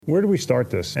Where do we start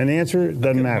this? And the answer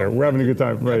doesn't matter. We're having a good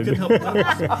time. Right.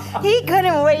 He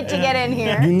couldn't wait to get in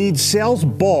here. You need sales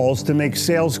balls to make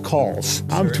sales calls.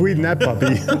 I'm tweeting that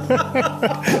puppy.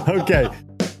 Okay.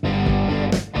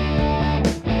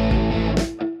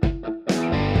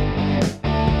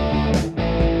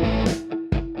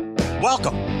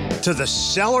 Welcome to the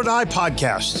Sell or Die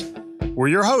podcast. We're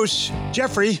your hosts,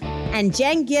 Jeffrey and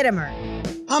Jen Gittimer.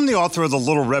 I'm the author of The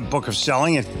Little Red Book of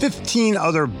Selling and 15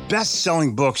 other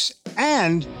best-selling books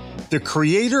and the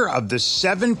creator of the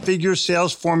 7-Figure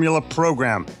Sales Formula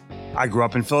program. I grew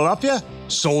up in Philadelphia,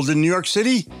 sold in New York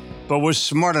City, but was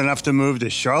smart enough to move to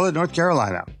Charlotte, North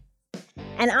Carolina.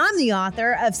 And I'm the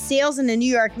author of Sales in the New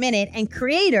York Minute and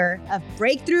creator of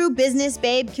Breakthrough Business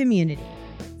Babe Community.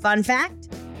 Fun fact,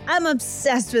 I'm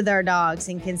obsessed with our dogs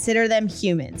and consider them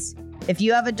humans. If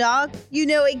you have a dog, you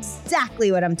know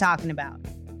exactly what I'm talking about.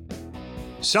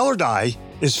 Sell or Die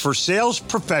is for sales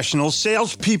professionals,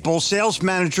 salespeople, sales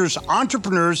managers,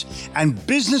 entrepreneurs, and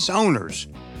business owners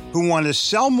who want to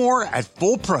sell more at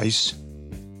full price,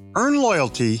 earn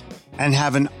loyalty, and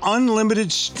have an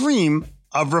unlimited stream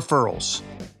of referrals.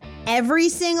 Every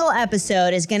single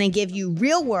episode is going to give you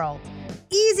real-world,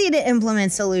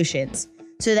 easy-to-implement solutions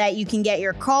so that you can get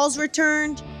your calls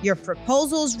returned, your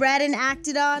proposals read and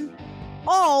acted on,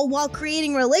 all while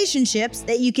creating relationships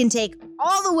that you can take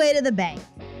all the way to the bank.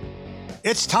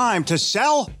 It's time to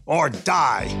sell or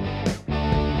die.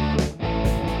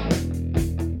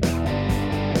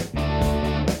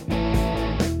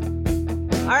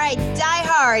 All right, die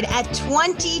hard. At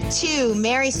 22,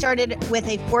 Mary started with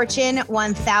a Fortune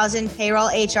 1000 payroll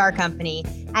HR company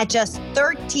at just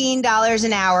 $13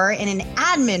 an hour in an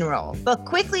admin role, but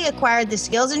quickly acquired the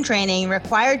skills and training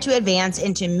required to advance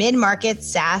into mid-market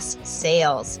SaaS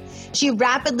sales. She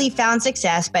rapidly found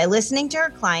success by listening to her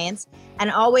clients and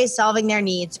always solving their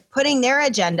needs, putting their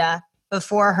agenda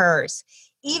before hers.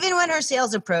 Even when her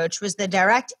sales approach was the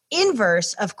direct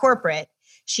inverse of corporate,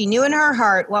 she knew in her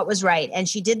heart what was right, and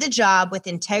she did the job with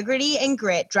integrity and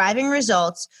grit, driving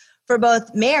results for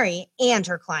both Mary and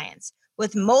her clients.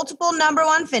 With multiple number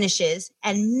one finishes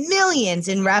and millions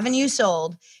in revenue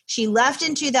sold, she left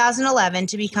in 2011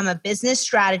 to become a business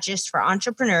strategist for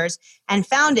entrepreneurs and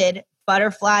founded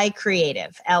Butterfly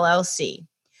Creative, LLC.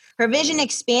 Her vision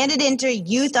expanded into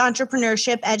youth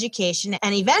entrepreneurship education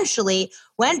and eventually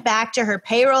went back to her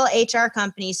payroll HR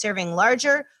company, serving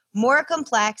larger, more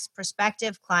complex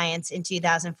prospective clients in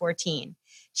 2014.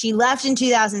 She left in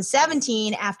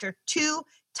 2017 after 2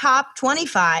 top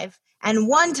 25 and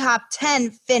 1 top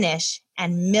 10 finish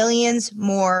and millions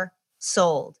more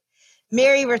sold.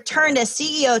 Mary returned as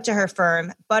CEO to her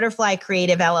firm, Butterfly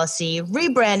Creative LLC,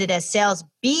 rebranded as Sales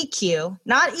BQ,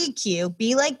 not EQ,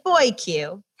 B like boy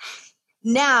Q.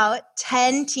 Now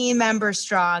 10 team members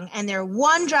strong, and their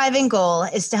one driving goal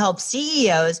is to help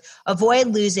CEOs avoid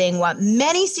losing what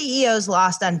many CEOs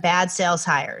lost on bad sales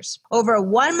hires. Over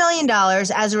 $1 million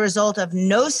as a result of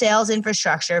no sales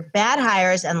infrastructure, bad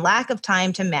hires, and lack of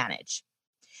time to manage.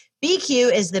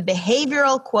 BQ is the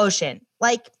behavioral quotient,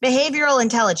 like behavioral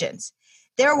intelligence.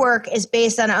 Their work is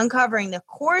based on uncovering the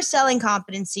core selling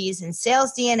competencies and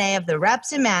sales DNA of the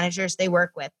reps and managers they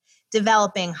work with,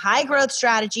 developing high growth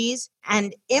strategies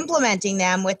and implementing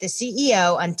them with the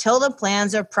CEO until the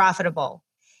plans are profitable.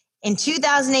 In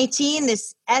 2018,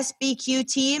 this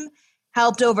SBQ team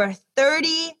helped over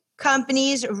 30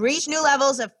 companies reach new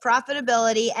levels of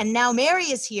profitability, and now Mary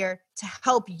is here to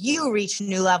help you reach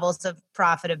new levels of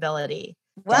profitability.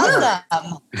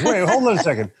 Welcome. Wait, hold on a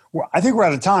second. I think we're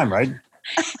out of time, right?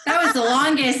 That was the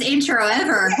longest intro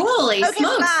ever. Holy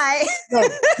smokes. Bye. No,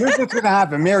 here's what's going to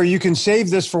happen. Mary, you can save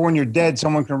this for when you're dead.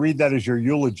 Someone can read that as your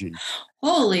eulogy.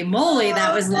 Holy moly,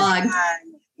 that was long.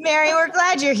 Mary, we're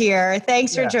glad you're here.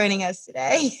 Thanks for joining us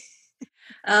today.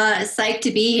 Psyched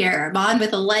to be here. I'm on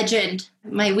with a legend.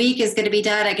 My week is going to be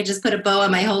done. I could just put a bow on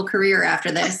my whole career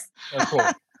after this. Oh,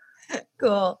 cool.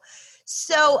 Cool.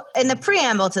 So in the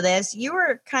preamble to this, you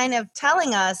were kind of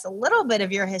telling us a little bit of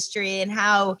your history and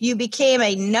how you became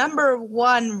a number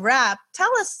one rep. Tell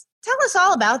us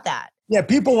all about that. Yeah,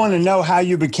 people want to know how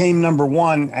you became number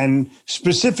one and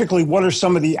specifically what are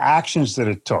some of the actions that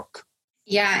it took?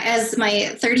 Yeah, as my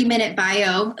 30-minute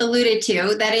bio alluded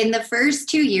to, that in the first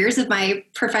 2 years of my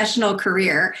professional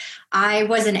career, I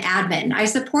was an admin. I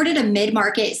supported a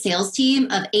mid-market sales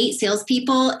team of 8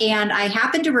 salespeople, and I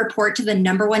happened to report to the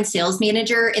number one sales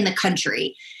manager in the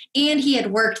country. And he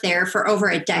had worked there for over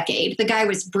a decade. The guy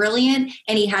was brilliant,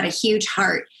 and he had a huge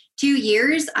heart. 2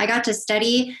 years, I got to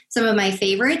study some of my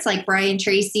favorites like Brian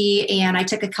Tracy, and I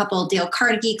took a couple Dale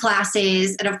Carnegie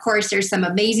classes. And of course, there's some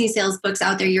amazing sales books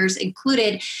out there, yours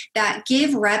included, that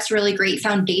give reps really great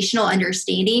foundational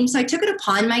understanding. So I took it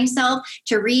upon myself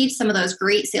to read some of those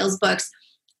great sales books.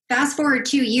 Fast forward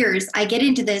 2 years, I get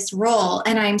into this role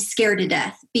and I'm scared to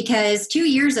death because 2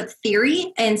 years of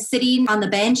theory and sitting on the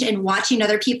bench and watching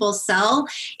other people sell,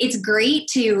 it's great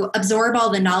to absorb all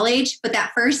the knowledge. But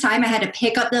that first time I had to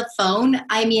pick up the phone,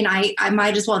 I mean, I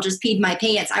might as well just peed my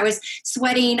pants. I was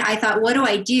sweating. I thought, what do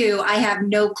I do? I have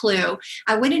no clue.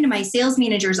 I went into my sales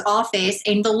manager's office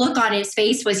and the look on his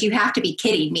face was, you have to be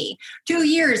kidding me. 2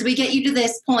 years, we get you to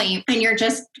this point and you're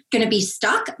just going to be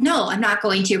stuck? No, I'm not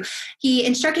going to. He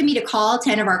instructed me to call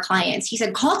 10 of our clients. He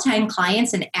said, call 10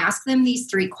 clients and ask them these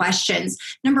 3 questions.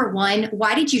 Number 1,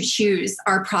 why did you choose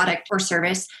our product or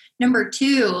service? Number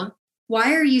 2,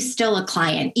 why are you still a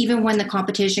client, even when the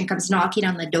competition comes knocking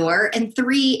on the door? And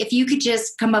 3, if you could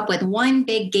just come up with one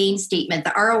big gain statement,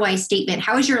 the ROI statement,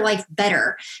 how is your life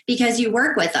better because you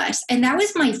work with us? And that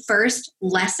was my first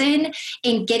lesson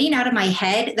in getting out of my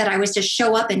head that I was to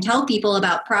show up and tell people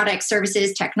about products,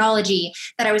 services, technology,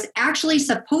 that I was actually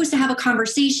supposed to have a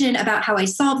conversation about how I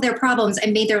solved their problems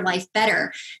and made their life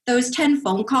better. Those 10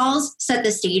 phone calls set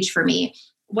the stage for me.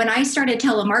 When I started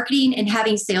telemarketing and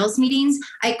having sales meetings,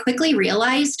 I quickly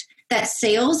realized that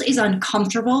sales is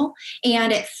uncomfortable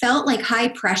and it felt like high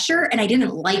pressure and I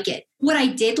didn't like it. What I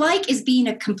did like is being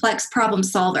a complex problem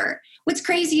solver. What's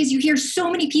crazy is you hear so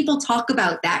many people talk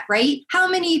about that, right? How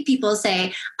many people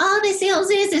say, all the sales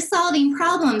is solving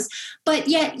problems, but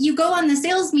yet you go on the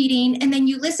sales meeting and then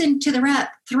you listen to the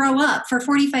rep throw up for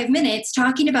 45 minutes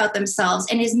talking about themselves.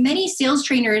 And as many sales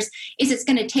trainers as it's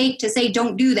going to take to say,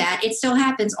 don't do that, it still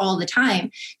happens all the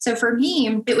time. So for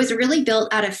me, it was really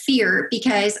built out of fear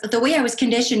because the way I was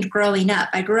conditioned growing up,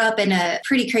 I grew up in a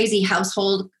pretty crazy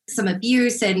household, some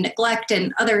abuse and neglect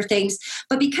and other things.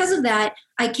 But because of that,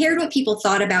 I cared what people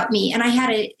thought about me. And I had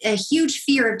a huge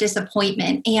fear of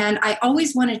disappointment. And I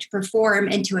always wanted to perform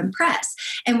and to impress.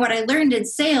 And what I learned in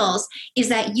sales is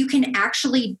that you can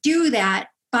actually do that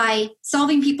by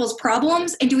solving people's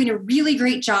problems and doing a really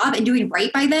great job and doing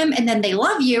right by them. And then they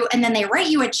love you. And then they write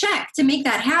you a check to make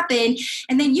that happen.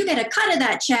 And then you get a cut of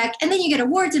that check. And then you get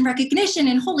awards and recognition.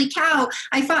 And holy cow,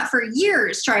 I fought for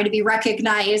years trying to be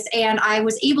recognized. And I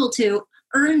was able to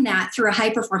earn that through a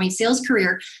high-performing sales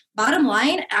career. Bottom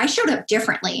line, I showed up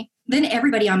differently than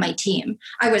everybody on my team.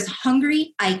 I was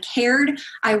hungry. I cared.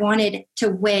 I wanted to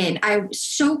win. I was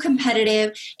so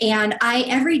competitive. And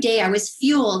every day I was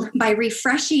fueled by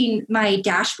refreshing my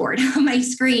dashboard on my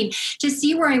screen to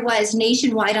see where I was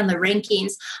nationwide on the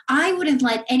rankings. I wouldn't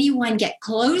let anyone get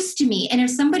close to me. And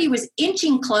if somebody was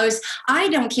inching close, I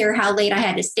don't care how late I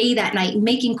had to stay that night,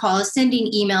 making calls,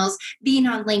 sending emails, being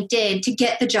on LinkedIn to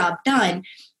get the job done.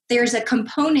 There's a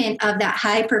component of that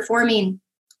high-performing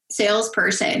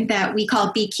salesperson that we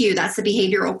call BQ. That's the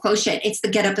behavioral quotient. It's the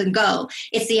get up and go.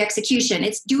 It's the execution.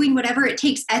 It's doing whatever it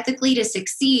takes ethically to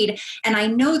succeed. And I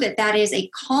know that that is a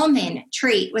common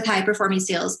trait with high performing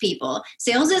salespeople.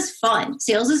 Sales is fun.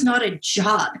 Sales is not a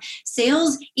job.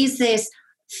 Sales is this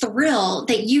thrill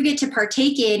that you get to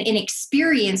partake in and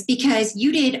experience because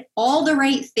you did all the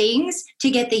right things to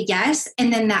get the yes.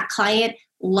 And then that client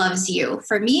loves you.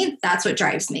 For me, that's what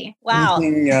drives me. Wow.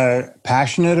 Anything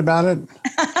passionate about it?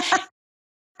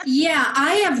 Yeah,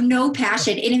 I have no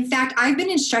passion. And in fact, I've been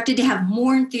instructed to have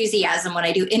more enthusiasm when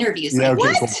I do interviews. Yeah,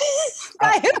 like, okay,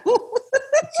 what? cool.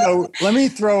 So let me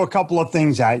throw a couple of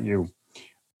things at you.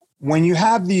 When you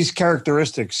have these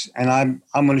characteristics, and I'm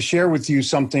going to share with you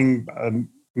something,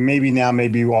 maybe now,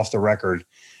 maybe off the record.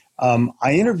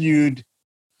 I interviewed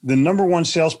the number one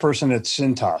salesperson at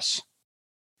Cintas.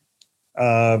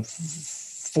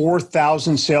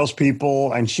 4,000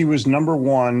 salespeople, and she was number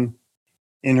one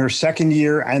in her second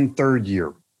year and third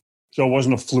year. So it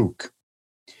wasn't a fluke.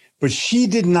 But she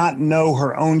did not know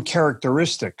her own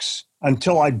characteristics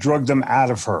until I drugged them out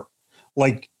of her.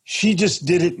 Like, she just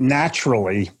did it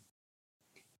naturally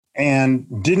and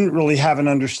didn't really have an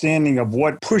understanding of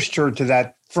what pushed her to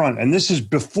that front. And this is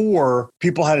before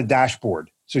people had a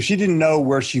dashboard. So she didn't know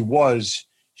where she was.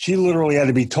 She literally had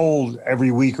to be told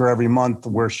every week or every month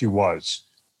where she was.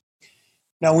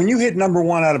 Now, when you hit number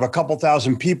one out of a couple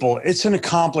thousand people, it's an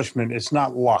accomplishment. It's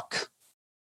not luck.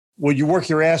 Well, you work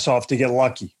your ass off to get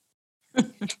lucky.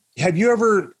 Have you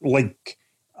ever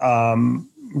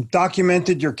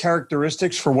documented your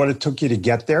characteristics for what it took you to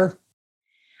get there?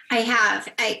 I have.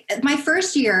 My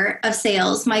first year of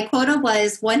sales, my quota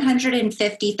was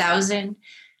 150,000.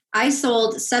 I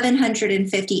sold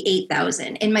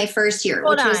 758,000 in my first year.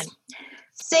 Hold on.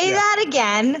 Say that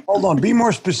again. Hold on. Be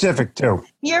more specific, too.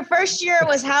 Your first year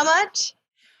was how much?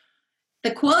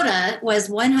 The quota was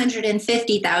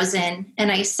 150,000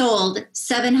 and I sold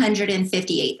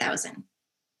 758,000.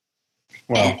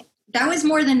 Wow. And that was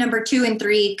more than number 2 and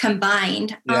 3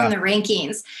 combined on the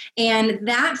rankings. And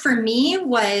that for me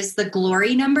was the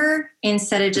glory number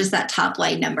instead of just that top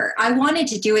line number. I wanted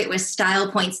to do it with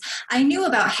style points. I knew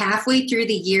about halfway through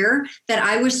the year that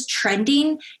I was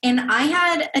trending and I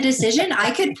had a decision.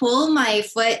 I could pull my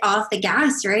foot off the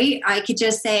gas, right? I could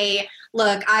just say,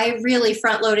 look, I really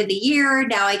front loaded the year.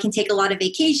 Now I can take a lot of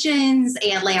vacations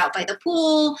and lay out by the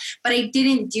pool. But I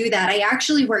didn't do that. I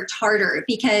actually worked harder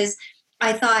because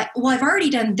I thought, well, I've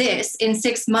already done this in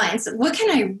 6 months. What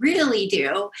can I really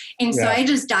do? And so I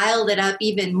just dialed it up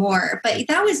even more. But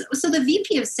that was, so the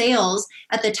VP of sales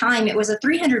at the time, it was a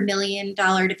 $300 million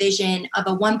division of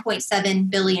a $1.7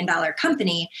 billion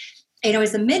company. And it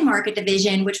was the mid-market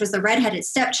division, which was the redheaded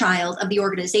stepchild of the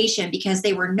organization because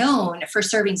they were known for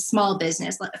serving small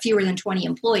business, fewer than 20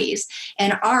 employees.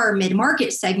 And our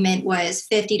mid-market segment was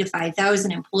 50 to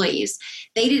 5,000 employees.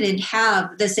 They didn't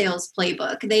have the sales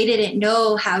playbook. They didn't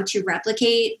know how to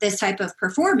replicate this type of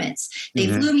performance. They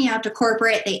flew me out to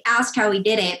corporate. They asked how we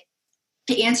did it.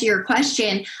 To answer your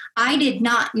question, I did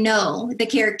not know the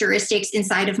characteristics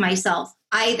inside of myself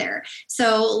either.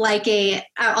 So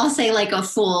I'll say like a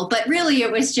fool, but really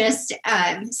it was just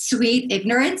sweet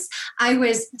ignorance. I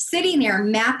was sitting there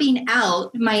mapping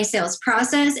out my sales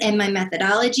process and my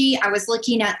methodology. I was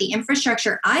looking at the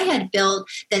infrastructure I had built,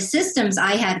 the systems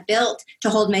I had built to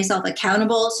hold myself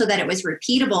accountable so that it was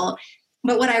repeatable.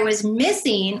 But what I was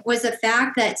missing was the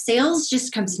fact that sales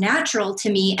just comes natural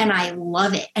to me and I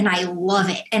love it and I love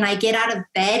it. And I get out of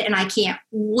bed and I can't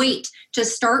wait to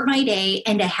start my day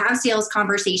and to have sales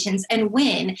conversations and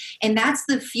win. And that's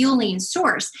the fueling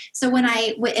source. So when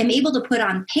I am able to put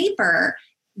on paper,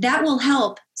 that will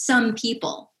help some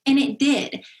people. And it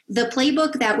did. The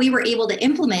playbook that we were able to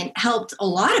implement helped a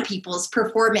lot of people's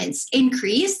performance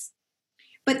increase.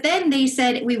 But then they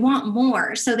said, we want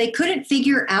more. So they couldn't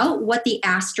figure out what the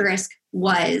asterisk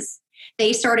was.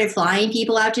 They started flying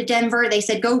people out to Denver. They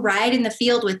said, go ride in the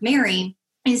field with Mary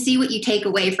and see what you take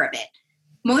away from it.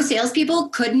 Most salespeople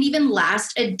couldn't even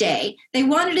last a day. They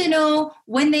wanted to know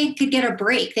when they could get a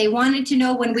break. They wanted to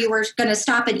know when we were going to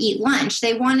stop and eat lunch.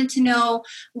 They wanted to know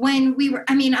when we were,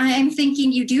 I'm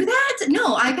thinking, you do that?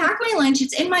 No, I pack my lunch.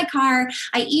 It's in my car.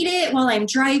 I eat it while I'm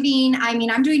driving.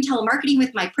 I'm doing telemarketing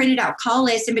with my printed out call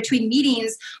list in between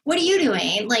meetings. What are you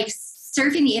doing? Like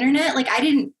surfing the internet? Like I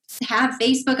didn't have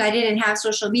Facebook. I didn't have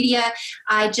social media.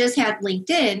 I just had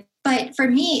LinkedIn. But for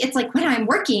me, it's like when I'm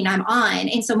working, I'm on.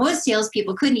 And so most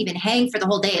salespeople couldn't even hang for the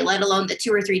whole day, let alone the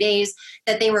 2 or 3 days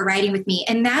that they were riding with me.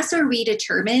 And that's where we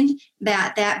determined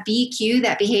that BQ,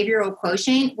 that behavioral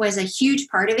quotient, was a huge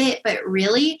part of it. But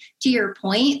really, to your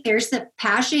point, there's the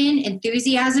passion,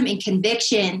 enthusiasm, and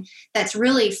conviction that's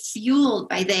really fueled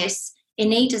by this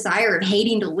innate desire of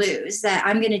hating to lose, that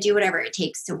I'm going to do whatever it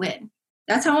takes to win.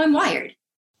 That's how I'm wired.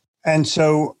 And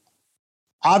so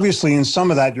obviously, in some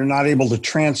of that, you're not able to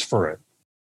transfer it.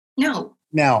 No.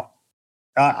 Now,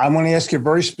 I want to ask you a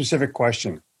very specific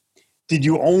question. Did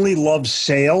you only love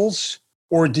sales,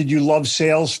 or did you love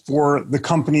sales for the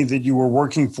company that you were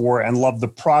working for and love the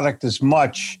product as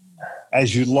much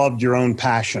as you loved your own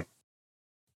passion?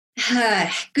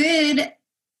 Good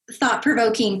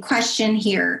thought-provoking question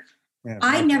here. Yeah,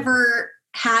 I never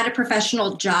had a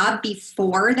professional job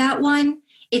before that one.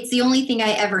 It's the only thing I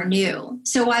ever knew.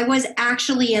 So I was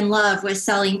actually in love with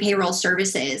selling payroll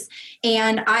services.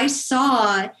 And I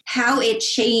saw how it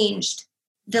changed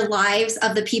the lives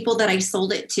of the people that I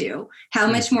sold it to, how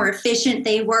much more efficient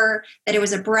they were, that it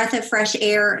was a breath of fresh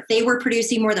air. They were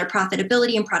producing more, their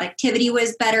profitability and productivity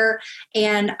was better.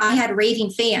 And I had raving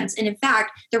fans. And in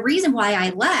fact, the reason why I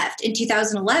left in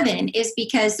 2011 is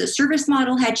because the service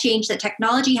model had changed, the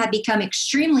technology had become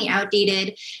extremely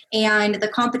outdated, and the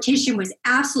competition was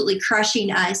absolutely crushing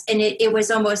us. And it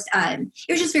was almost, it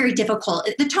was just very difficult.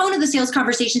 The tone of the sales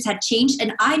conversations had changed,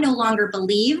 and I no longer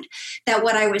believed that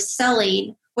what I was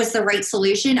selling was the right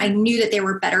solution. I knew that there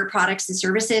were better products and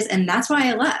services, and that's why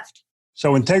I left.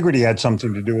 So integrity had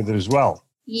something to do with it as well.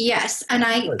 Yes. And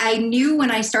I knew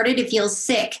when I started to feel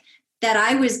sick that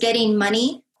I was getting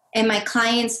money and my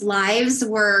clients' lives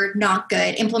were not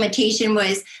good. Implementation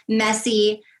was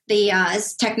messy.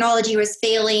 the technology was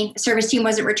failing, service team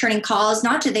wasn't returning calls,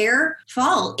 not to their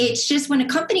fault. It's just when a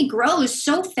company grows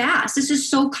so fast, this is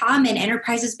so common,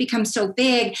 enterprises become so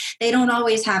big, they don't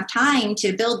always have time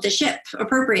to build the ship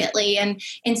appropriately. And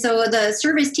so the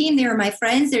service team, they were my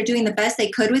friends, they're doing the best they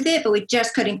could with it, but we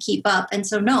just couldn't keep up. And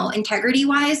so no,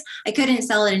 integrity-wise, I couldn't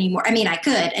sell it anymore. I mean, I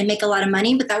could and make a lot of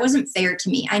money, but that wasn't fair to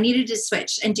me. I needed to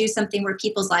switch and do something where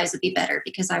people's lives would be better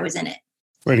because I was in it.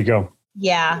 Way to go.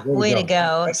 Yeah, way to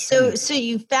go. So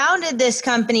you founded this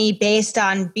company based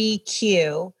on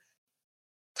BQ.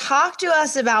 Talk to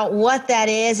us about what that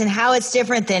is and how it's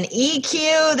different than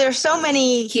EQ. There's so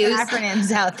many acronyms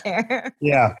out there.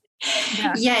 Yeah.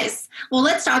 Yes. Well,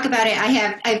 let's talk about it. I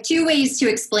have two ways to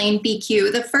explain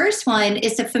BQ. The first one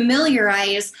is to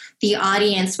familiarize the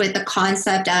audience with the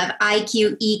concept of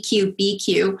IQ, EQ,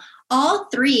 BQ. All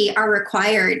three are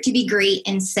required to be great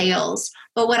in sales.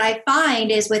 But what I find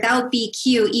is without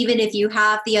BQ, even if you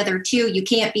have the other two, you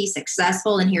can't be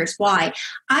successful. And here's why.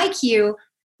 IQ,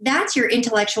 that's your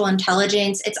intellectual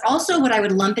intelligence. It's also what I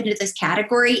would lump into this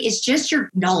category is just your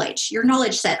knowledge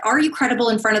set. Are you credible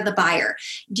in front of the buyer?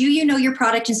 Do you know your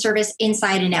product and service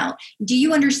inside and out? Do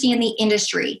you understand the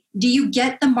industry? Do you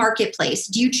get the marketplace?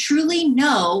 Do you truly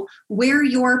know where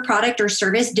your product or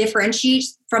service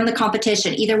differentiates from the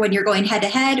competition, either when you're going head to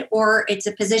head or it's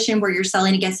a position where you're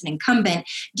selling against an incumbent?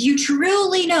 Do you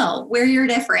truly know where you're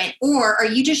different? Or are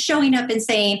you just showing up and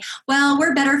saying, well,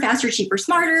 we're better, faster, cheaper,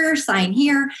 smarter, sign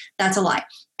here? That's a lie.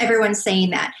 Everyone's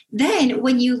saying that. Then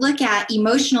when you look at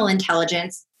emotional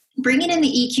intelligence, bringing in the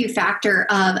EQ factor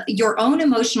of your own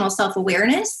emotional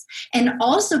self-awareness and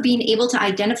also being able to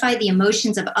identify the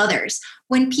emotions of others.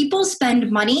 When people spend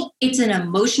money, it's an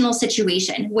emotional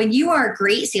situation. When you are a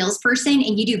great salesperson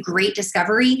and you do great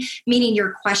discovery, meaning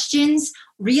your questions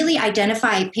really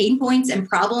identify pain points and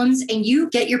problems, and you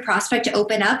get your prospect to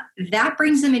open up, that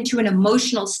brings them into an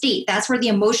emotional state. That's where the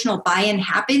emotional buy-in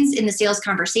happens in the sales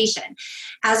conversation.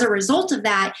 As a result of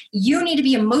that, you need to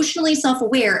be emotionally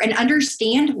self-aware and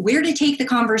understand where to take the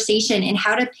conversation and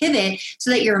how to pivot so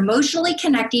that you're emotionally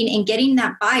connecting and getting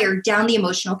that buyer down the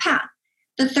emotional path.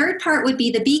 The third part would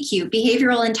be the BQ,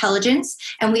 behavioral intelligence,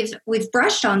 and we've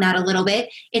brushed on that a little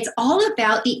bit. It's all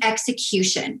about the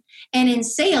execution. And in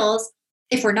sales,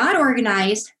 if we're not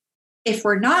organized, if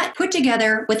we're not put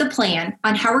together with a plan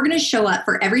on how we're going to show up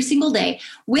for every single day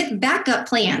with backup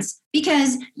plans,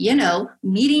 because,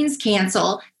 meetings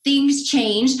cancel, things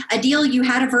change, a deal you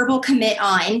had a verbal commit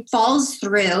on falls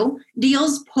through,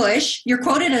 deals push, your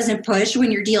quota doesn't push when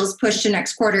your deal's pushed to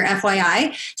next quarter,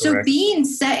 FYI. So Correct. Being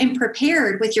set and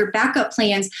prepared with your backup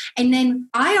plans. And then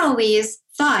I always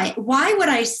thought, why would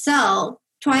I sell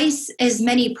twice as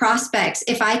many prospects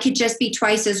if I could just be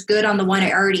twice as good on the one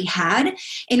I already had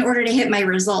in order to hit my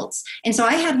results? And so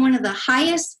I had one of the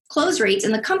highest close rates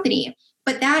in the company,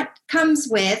 but that comes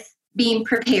with being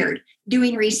prepared,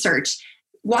 doing research,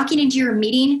 walking into your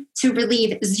meeting to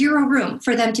leave zero room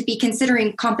for them to be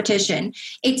considering competition.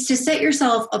 It's to set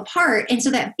yourself apart. And so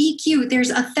that BQ,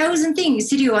 there's 1,000 things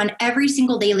to do on every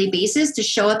single daily basis to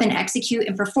show up and execute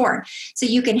and perform. So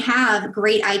you can have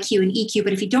great IQ and EQ,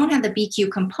 but if you don't have the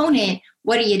BQ component,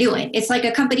 what are you doing? It's like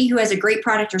a company who has a great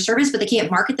product or service, but they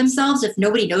can't market themselves. If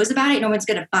nobody knows about it, no one's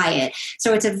going to buy it.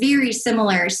 So it's a very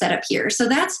similar setup here. So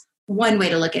that's one way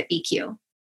to look at BQ.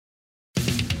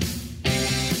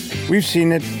 We've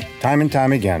seen it time and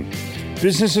time again.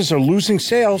 Businesses are losing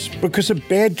sales because of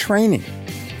bad training.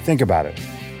 Think about it.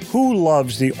 Who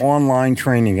loves the online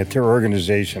training at their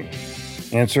organization?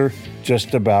 Answer,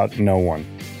 just about no one.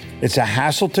 It's a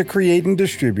hassle to create and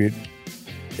distribute.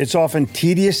 It's often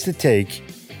tedious to take,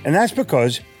 and that's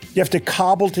because you have to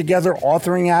cobble together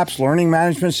authoring apps, learning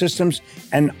management systems,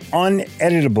 and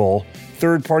uneditable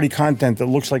third-party content that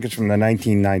looks like it's from the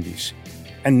 1990s.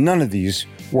 And none of these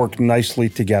work nicely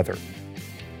together.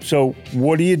 So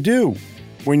what do you do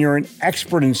when you're an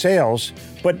expert in sales,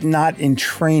 but not in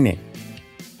training?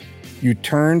 You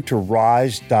turn to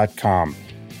Rise.com,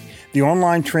 the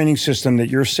online training system that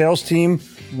your sales team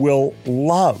will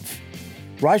love.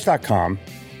 Rise.com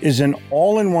is an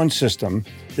all-in-one system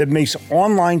that makes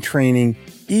online training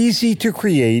easy to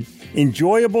create,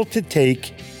 enjoyable to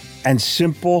take, and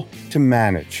simple to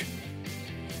manage.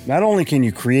 Not only can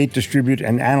you create, distribute,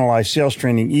 and analyze sales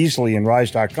training easily in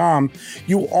Rise.com,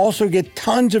 you also get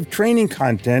tons of training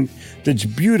content that's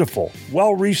beautiful,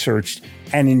 well-researched,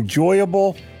 and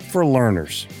enjoyable for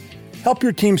learners. Help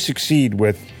your team succeed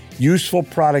with useful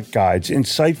product guides,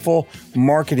 insightful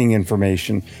marketing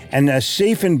information, and a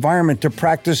safe environment to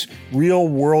practice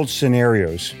real-world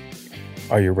scenarios.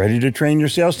 Are you ready to train your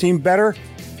sales team better?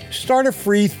 Start a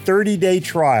free 30-day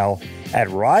trial at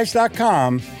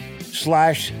Rise.com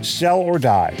BQ.com/sell or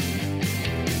die.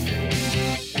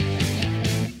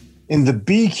 In the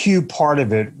BQ part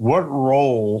of it, what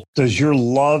role does your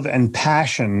love and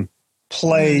passion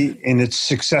play in its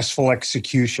successful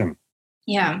execution?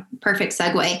 Yeah, perfect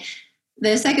segue.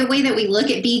 The second way that we look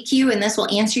at BQ, and this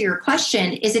will answer your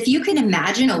question, is if you can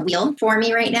imagine a wheel for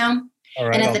me right now. All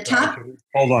right, and at the top,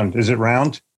 hold on. Is it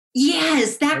round?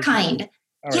 Yes, that Okay. kind.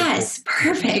 All right, Yes,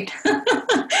 perfect.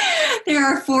 There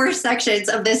are 4 sections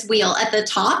of this wheel. At the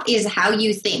top is how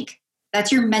you think.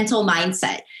 That's your mental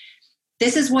mindset.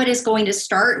 This is what is going to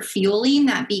start fueling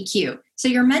that BQ. So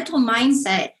your mental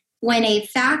mindset, when a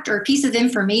fact or a piece of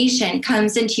information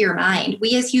comes into your mind,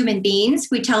 we as human beings,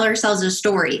 we tell ourselves a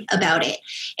story about it.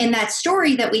 And that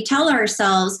story that we tell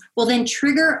ourselves will then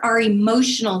trigger our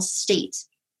emotional state.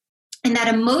 And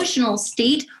that emotional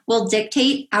state will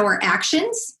dictate our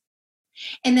actions.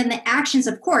 And then the actions,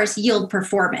 of course, yield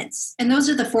performance. And those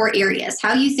are the 4 areas: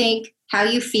 how you think, how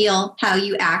you feel, how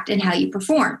you act, and how you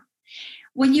perform.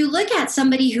 When you look at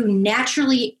somebody who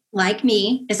naturally, like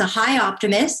me, is a high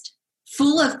optimist,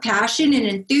 full of passion and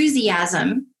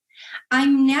enthusiasm,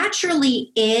 I'm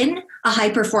naturally in a high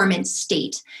performance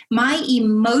state. My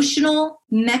emotional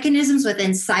mechanisms within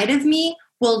inside of me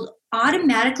will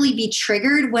automatically be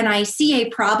triggered when I see a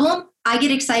problem. I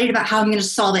get excited about how I'm going to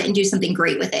solve it and do something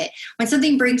great with it. When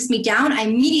something brings me down, I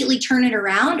immediately turn it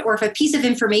around. Or if a piece of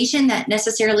information that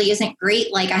necessarily isn't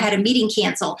great, like I had a meeting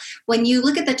cancel, when you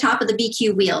look at the top of the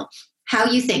BQ wheel, how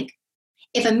you think.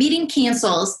 If a meeting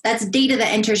cancels, that's data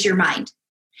that enters your mind.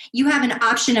 You have an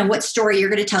option on what story you're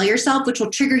going to tell yourself, which will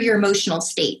trigger your emotional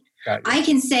state. I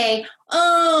can say,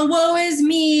 oh, woe is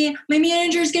me. My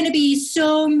manager's going to be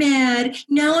so mad.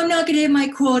 Now I'm not going to hit my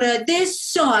quota. This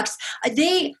sucks.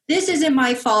 This isn't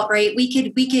my fault, right? We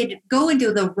could go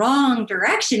into the wrong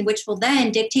direction, which will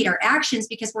then dictate our actions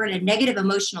because we're in a negative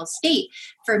emotional state.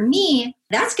 For me,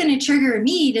 that's going to trigger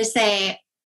me to say,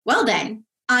 well then,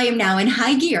 I am now in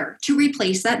high gear to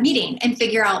replace that meeting and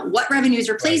figure out what revenue is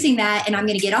replacing that, and I'm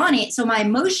going to get on it. So my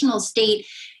emotional state,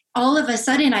 all of a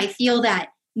sudden I feel that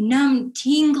numb,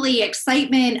 tingly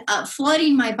excitement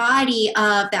flooding my body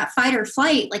of that fight or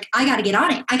flight. Like, I got to get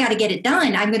on it. I got to get it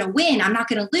done. I'm going to win. I'm not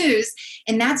going to lose.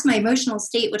 And that's my emotional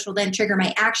state, which will then trigger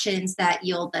my actions that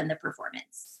yield then the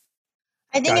performance.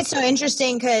 I think it's so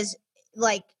interesting because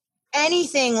like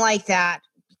anything like that,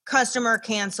 customer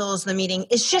cancels the meeting,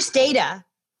 it's just data.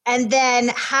 And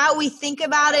then how we think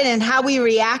about it and how we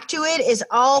react to it is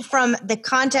all from the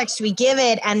context we give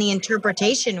it and the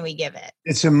interpretation we give it.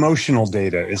 It's emotional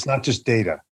data. It's not just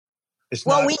data.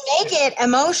 We make it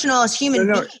emotional as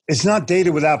human beings. It's not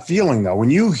data without feeling, though.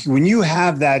 When you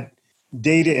have that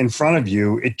data in front of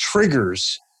you, it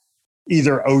triggers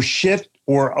either oh shit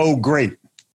or oh great.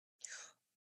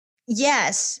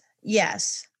 Yes.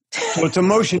 So it's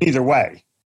emotion either way.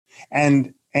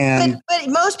 But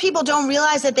most people don't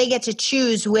realize that they get to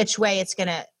choose which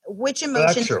emotion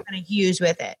they're going to use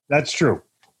with it. That's true.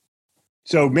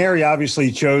 So Mary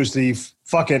obviously chose the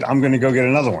fuck it, I'm going to go get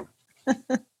another one.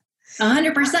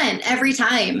 100% every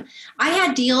time. I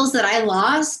had deals that I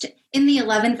lost in the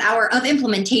 11th hour of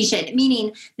implementation,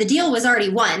 meaning the deal was already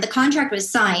won. The contract was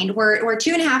signed. We're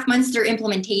 2.5 months through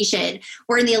implementation.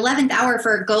 We're in the 11th hour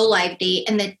for a go live date,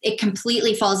 and it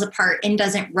completely falls apart and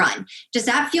doesn't run. Does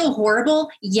that feel horrible?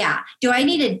 Yeah. Do I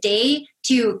need a day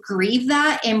to grieve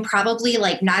that and probably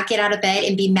like not get out of bed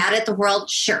and be mad at the world?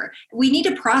 Sure. We need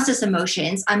to process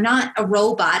emotions. I'm not a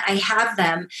robot. I have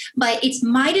them, but it's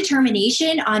my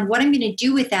determination on what I'm going to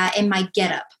do with that and my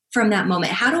get up from that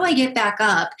moment. How do I get back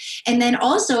up? And then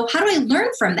also, how do I learn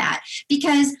from that?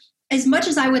 Because as much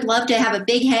as I would love to have a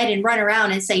big head and run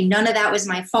around and say none of that was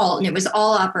my fault and it was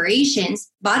all operations,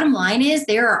 bottom line is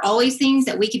there are always things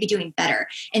that we could be doing better.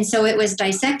 And so it was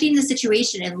dissecting the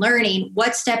situation and learning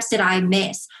what steps did I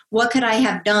miss? What could I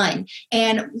have done?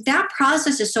 And that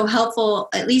process is so helpful,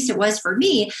 at least it was for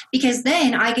me, because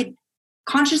then I could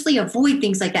consciously avoid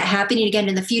things like that happening again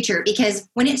in the future. Because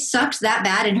when it sucks that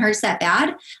bad and hurts that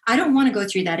bad, I don't want to go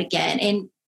through that again. And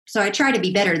so I try to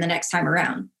be better the next time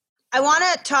around. I want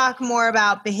to talk more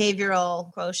about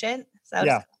behavioral quotient.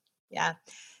 Yeah.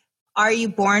 Are you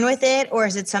born with it, or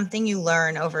is it something you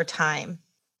learn over time?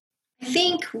 I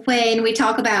think when we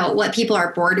talk about what people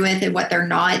are bored with and what they're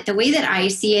not, the way that I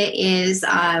see it is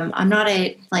I'm not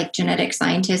a genetic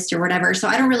scientist or whatever, so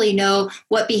I don't really know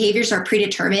what behaviors are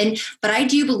predetermined, but I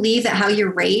do believe that how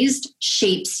you're raised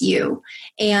shapes you.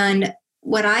 And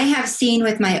what I have seen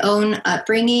with my own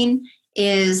upbringing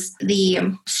is the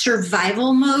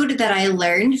survival mode that I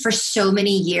learned for so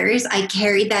many years. I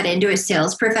carried that into a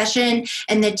sales profession,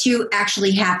 and the two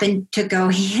actually happen to go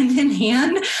hand in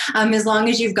hand. As long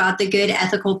as you've got the good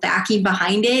ethical backing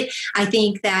behind it, I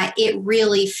think that it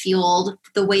really fueled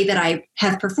the way that I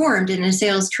have performed in a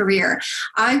sales career.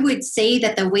 I would say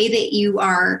that the way that you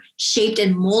are shaped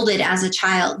and molded as a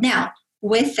child. Now,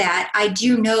 with that, I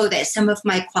do know that some of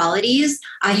my qualities,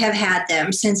 I have had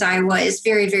them since I was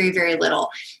very, very, very little.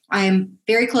 I'm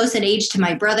very close in age to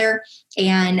my brother.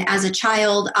 And as a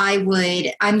child, I'm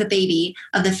the baby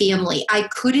of the family. I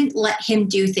couldn't let him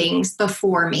do things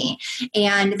before me.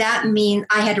 And that means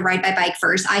I had to ride my bike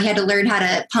first. I had to learn how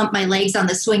to pump my legs on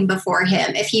the swing before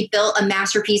him. If he built a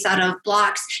masterpiece out of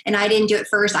blocks and I didn't do it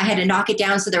first, I had to knock it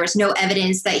down so there was no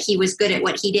evidence that he was good at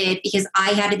what he did because I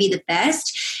had to be the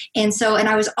best. And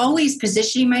I was always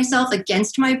positioning myself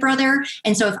against my brother.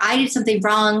 And so if I did something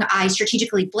wrong, I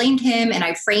strategically blamed him and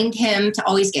I framed him to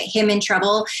always get him in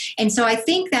trouble. And so I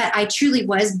think that I truly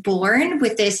was born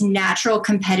with this natural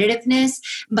competitiveness,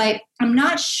 but I'm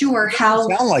not sure how.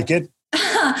 Sound like it.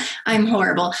 I'm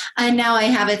horrible. And now I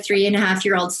have a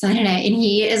 3.5-year-old son and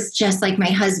he is just like my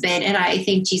husband. And I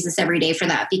thank Jesus every day for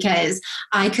that because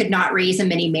I could not raise a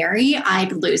mini Mary.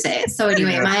 I'd lose it. So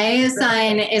anyway, my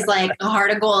son is like a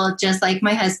heart of gold, just like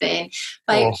my husband.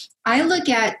 But I look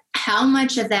at how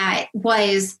much of that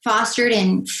was fostered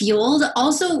and fueled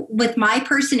also with my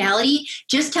personality.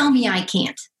 Just tell me I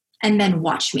can't and then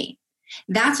watch me.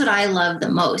 That's what I love the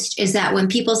most is that when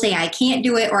people say I can't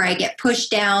do it or I get pushed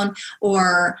down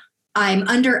or I'm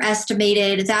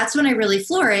underestimated, that's when I really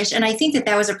flourish. And I think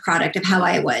that was a product of how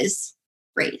I was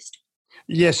raised.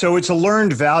 Yeah, so it's a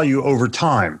learned value over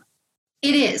time.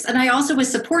 It is. And I also was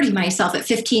supporting myself at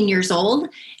 15 years old.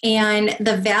 And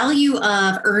the value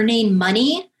of earning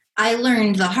money, I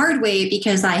learned the hard way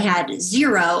because I had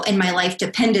zero and my life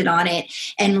depended on it.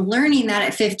 And learning that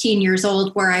at 15 years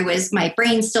old, where my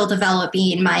brain still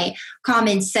developing, my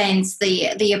common sense,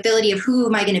 the ability of who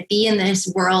am I going to be in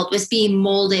this world was being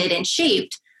molded and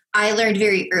shaped. I learned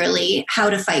very early how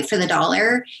to fight for the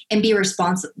dollar and be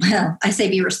responsible. Well, I say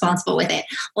be responsible with it.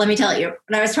 Let me tell you,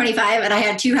 when I was 25 and I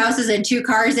had 2 houses and 2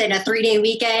 cars and a 3-day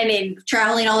weekend and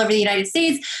traveling all over the United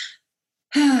States,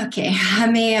 okay, I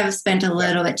may have spent a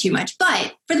little bit too much,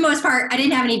 but for the most part, I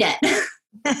didn't have any debt.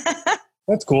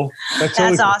 That's cool.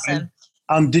 That's awesome.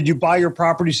 Did you buy your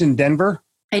properties in Denver?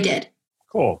 I did.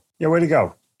 Cool. Yeah, way to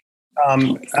go.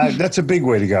 That's a big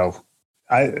way to go.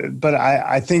 But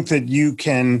I think that you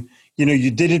can,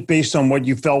 you did it based on what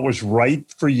you felt was right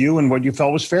for you and what you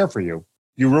felt was fair for you.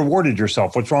 You rewarded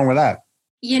yourself. What's wrong with that?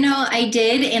 I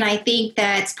did. And I think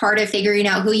that's part of figuring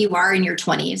out who you are in your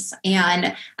 20s.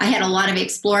 And I had a lot of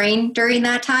exploring during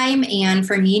that time. And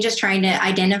for me, just trying to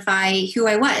identify who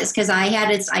I was, because I had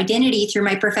its identity through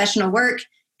my professional work,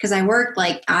 because I worked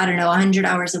 100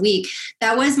 hours a week.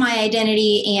 That was my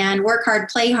identity, and work hard,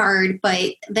 play hard.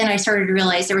 But then I started to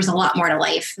realize there was a lot more to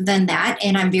life than that.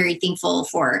 And I'm very thankful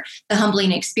for the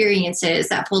humbling experiences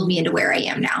that pulled me into where I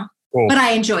am now. Cool. But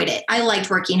I enjoyed it. I liked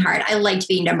working hard. I liked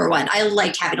being number one. I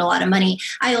liked having a lot of money.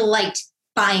 I liked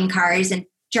buying cars and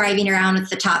driving around with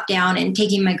the top down and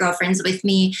taking my girlfriends with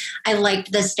me. I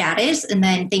liked the status. And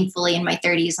then thankfully in my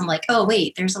 30s, I'm like, oh,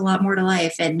 wait, there's a lot more to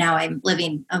life. And now I'm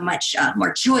living a much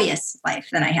more joyous life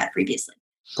than I had previously.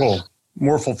 Cool.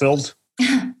 More fulfilled?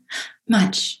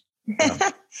 Much.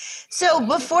 Yeah. So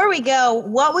before we go,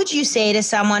 what would you say to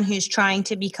someone who's trying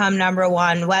to become number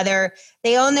one, whether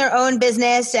they own their own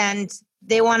business and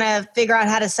they want to figure out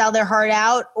how to sell their heart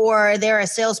out, or they're a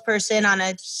salesperson on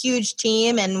a huge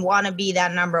team and want to be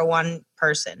that number one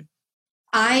person?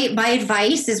 My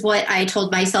advice is what I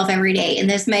told myself every day, and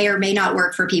this may or may not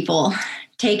work for people.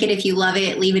 Take it if you love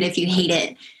it, leave it if you hate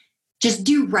it. Just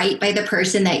do right by the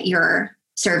person that you're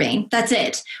serving. That's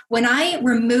it. When I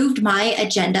removed my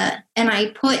agenda and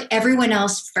I put everyone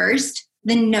else first,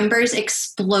 the numbers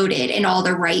exploded in all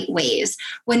the right ways.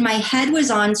 When my head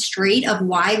was on straight of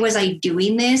why was I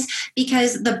doing this?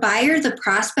 Because the buyer, the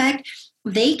prospect,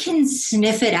 they can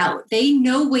sniff it out. They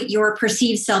know what your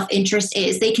perceived self-interest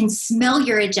is. They can smell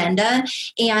your agenda.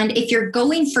 And if you're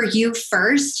going for you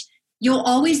first, you'll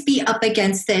always be up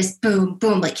against this boom,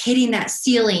 boom, like hitting that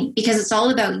ceiling because it's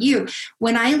all about you.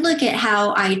 When I look at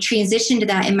how I transitioned to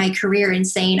that in my career and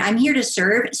saying, I'm here to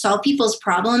serve, solve people's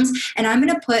problems, and I'm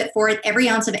going to put forth every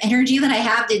ounce of energy that I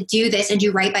have to do this and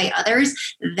do right by others,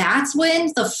 that's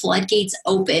when the floodgates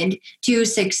opened to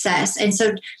success. And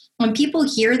so when people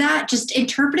hear that, just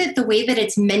interpret it the way that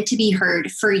it's meant to be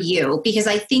heard for you, because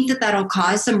I think that that'll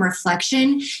cause some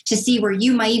reflection to see where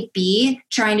you might be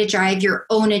trying to drive your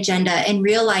own agenda and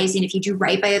realizing if you do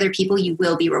right by other people, you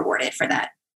will be rewarded for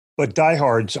that. But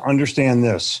diehards, understand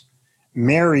this.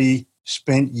 Mary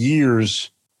spent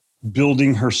years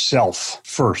building herself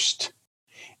first.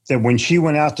 That when she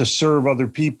went out to serve other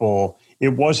people, it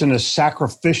wasn't a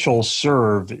sacrificial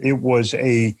serve. It was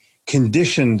a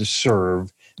conditioned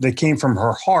serve that came from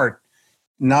her heart,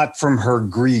 not from her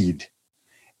greed.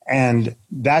 And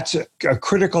that's a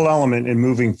critical element in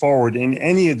moving forward in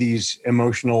any of these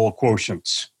emotional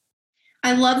quotients.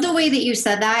 I love the way that you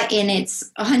said that, and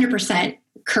it's 100%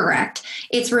 correct.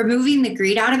 It's removing the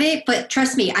greed out of it. But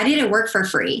trust me, I didn't work for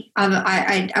free.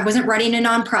 I wasn't running a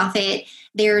nonprofit.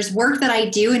 There's work that I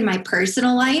do in my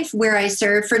personal life where I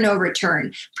serve for no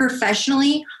return.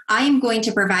 Professionally, I am going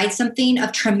to provide something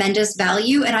of tremendous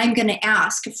value, and I'm going to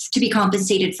ask to be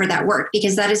compensated for that work,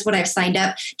 because that is what I've signed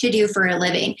up to do for a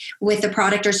living with the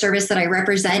product or service that I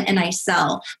represent and I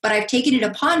sell. But I've taken it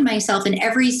upon myself in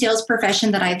every sales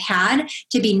profession that I've had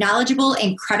to be knowledgeable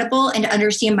and credible and to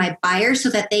understand my buyers so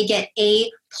that they get A+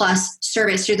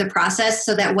 service through the process,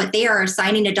 so that what they are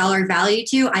assigning a dollar value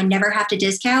to, I never have to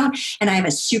discount, and I have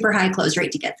a super high close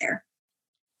rate to get there.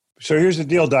 So here's the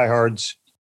deal, diehards.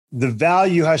 The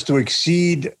value has to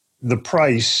exceed the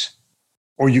price,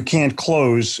 or you can't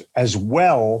close as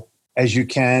well as you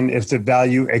can if the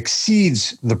value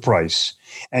exceeds the price.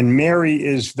 And Mary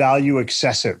is value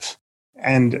excessive.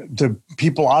 And the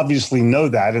people obviously know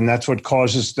that, and that's what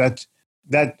causes that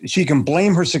she can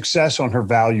blame her success on her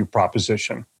value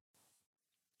proposition.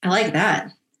 I like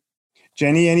that.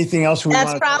 Jenny, anything else?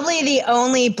 That's probably the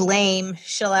only blame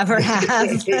she'll ever have.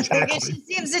 Exactly. Because she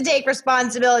seems to take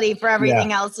responsibility for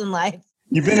everything else in life.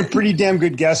 You've been a pretty damn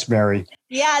good guest, Mary.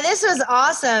 Yeah, this was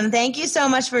awesome. Thank you so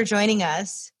much for joining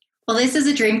us. Well, this is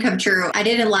a dream come true. I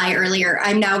didn't lie earlier.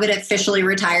 I'm now going to officially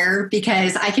retire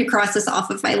because I could cross this off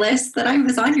of my list that I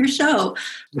was on your show.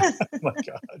 Oh my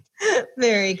God.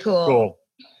 Very cool. Cool.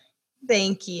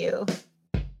 Thank you.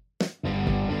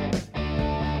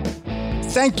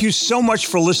 Thank you so much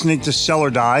for listening to Sell or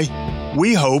Die.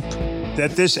 We hope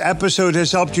that this episode has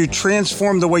helped you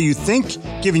transform the way you think,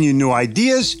 given you new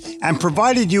ideas, and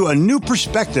provided you a new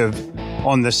perspective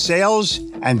on the sales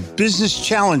and business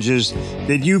challenges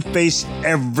that you face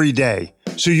every day,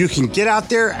 so you can get out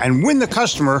there and win the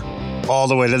customer all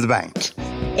the way to the bank.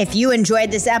 If you enjoyed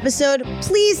this episode,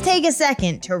 please take a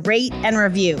second to rate and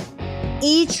review.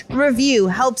 Each review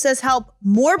helps us help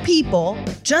more people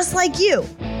just like you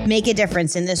make a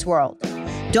difference in this world.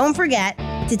 Don't forget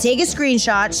to take a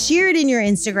screenshot, share it in your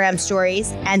Instagram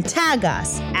stories, and tag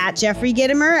us at Jeffrey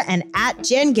Gitomer and at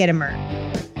Jen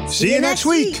Gitomer. See you next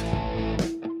week.